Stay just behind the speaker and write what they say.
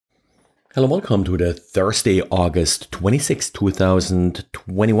Hello and welcome to the Thursday, August 26,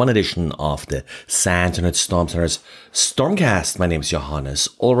 2021 edition of the SANS Internet Storm Center's Stormcast. My name is Johannes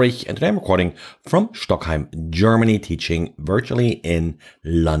Ulrich and today I'm recording from Stockholm, Germany, teaching virtually in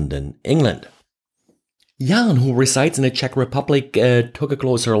London, England. Jan, who resides in the Czech Republic, took a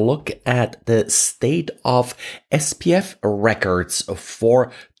closer look at the state of SPF records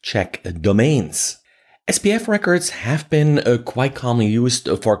for Czech domains. SPF records have been quite commonly used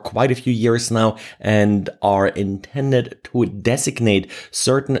for quite a few years now and are intended to designate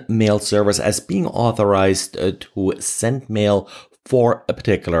certain mail servers as being authorized to send mail for a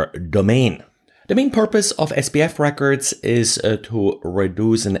particular domain. The main purpose of SPF records is to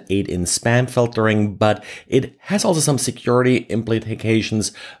reduce and aid in spam filtering, but it has also some security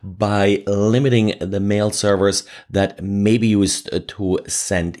implications by limiting the mail servers that may be used to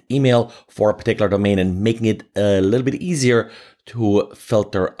send email for a particular domain and making it a little bit easier to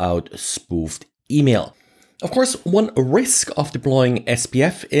filter out spoofed email. Of course, one risk of deploying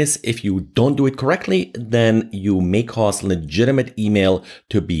SPF is if you don't do it correctly, then you may cause legitimate email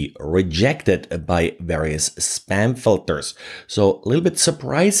to be rejected by various spam filters. So a little bit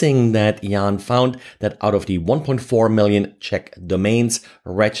surprising that Jan found that out of the 1.4 million Czech domains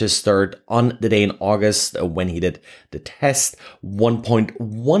registered on the day in August when he did the test,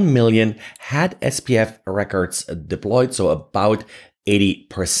 1.1 million had SPF records deployed, so about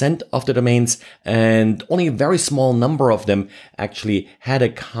 80% of the domains, and only a very small number of them actually had a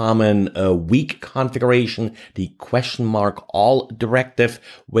common weak configuration, the $all directive,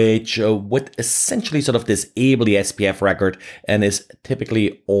 which would essentially sort of disable the SPF record and is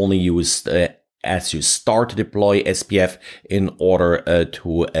typically only used as you start to deploy SPF in order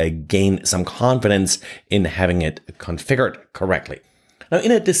to gain some confidence in having it configured correctly. Now,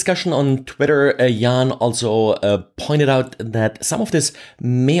 in a discussion on Twitter, Jan also pointed out that some of this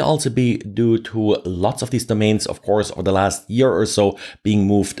may also be due to lots of these domains, of course, over the last year or so being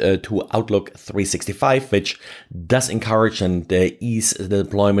moved to Outlook 365, which does encourage and ease the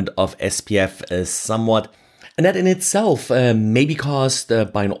deployment of SPF somewhat. And that in itself may be caused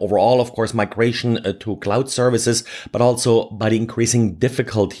by an overall, of course, migration to cloud services, but also by the increasing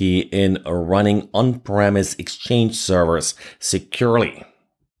difficulty in running on-premise Exchange servers securely.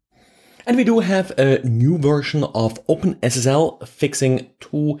 And we do have a new version of OpenSSL fixing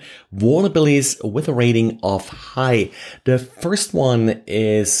two vulnerabilities with a rating of high. The first one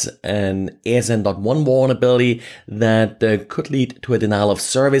is an ASN.1 vulnerability that could lead to a denial of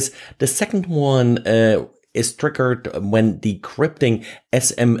service. The second one is triggered when decrypting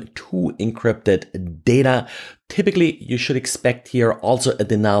SM2 encrypted data. Typically, you should expect here also a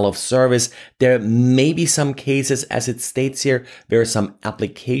denial of service. There may be some cases, as it states here, where some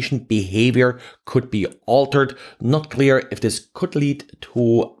application behavior could be altered. Not clear if this could lead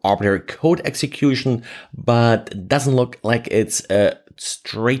to arbitrary code execution, but doesn't look like it's a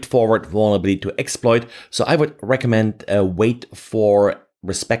straightforward vulnerability to exploit. So I would recommend wait for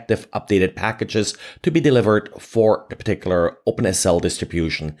respective updated packages to be delivered for the particular OpenSSL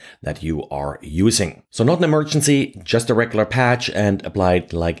distribution that you are using. So not an emergency, just a regular patch and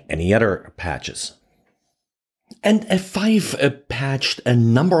applied like any other patches. And F5 patched a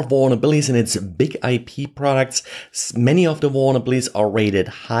number of vulnerabilities in its BigIP products. Many of the vulnerabilities are rated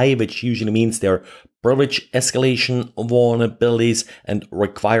high, which usually means they're privilege escalation vulnerabilities and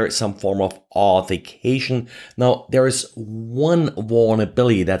require some form of authentication. Now, there is one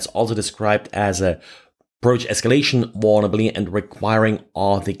vulnerability that's also described as a privilege escalation vulnerability and requiring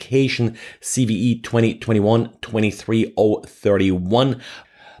authentication, CVE 2021-23031.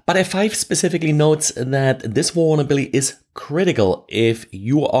 But F5 specifically notes that this vulnerability is critical if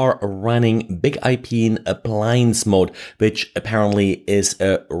you are running BigIP in appliance mode, which apparently is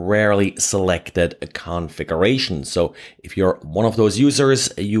a rarely selected configuration. So if you're one of those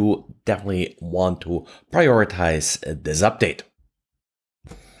users, you definitely want to prioritize this update.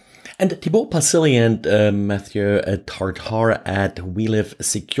 And Thibaut Pasili and Mathieu Tartar at We Live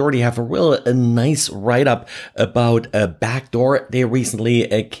Security have a nice write-up about a backdoor they recently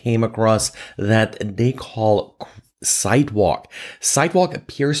came across that they call SideWalk. SideWalk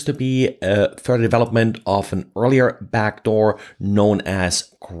appears to be a further development of an earlier backdoor known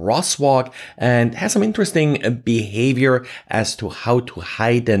as Crosswalk and has some interesting behavior as to how to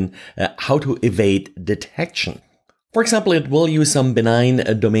hide and how to evade detection. For example, it will use some benign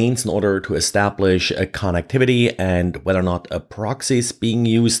domains in order to establish a connectivity and whether or not a proxy is being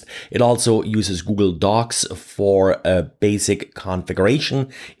used. It also uses Google Docs for a basic configuration.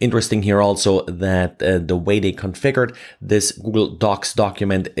 Interesting here also that the way they configured this Google Docs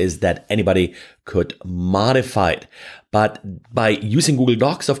document is that anybody could modify it. But by using Google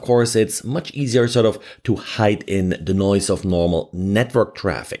Docs, of course, it's much easier sort of to hide in the noise of normal network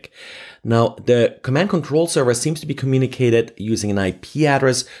traffic. Now, the command control server seems to be communicated using an IP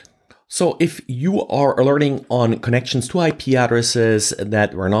address. So if you are alerting on connections to IP addresses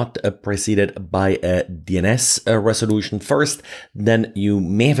that were not preceded by a DNS resolution first, then you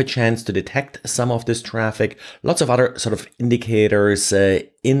may have a chance to detect some of this traffic. Lots of other sort of indicators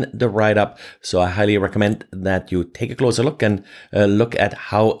in the write-up. So I highly recommend that you take a closer look and look at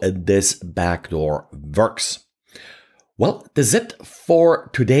how this backdoor works. Well, that's it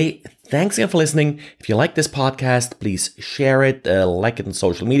for today. Thanks again for listening. If you like this podcast, please share it, like it on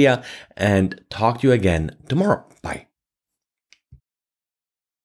social media, and talk to you again tomorrow.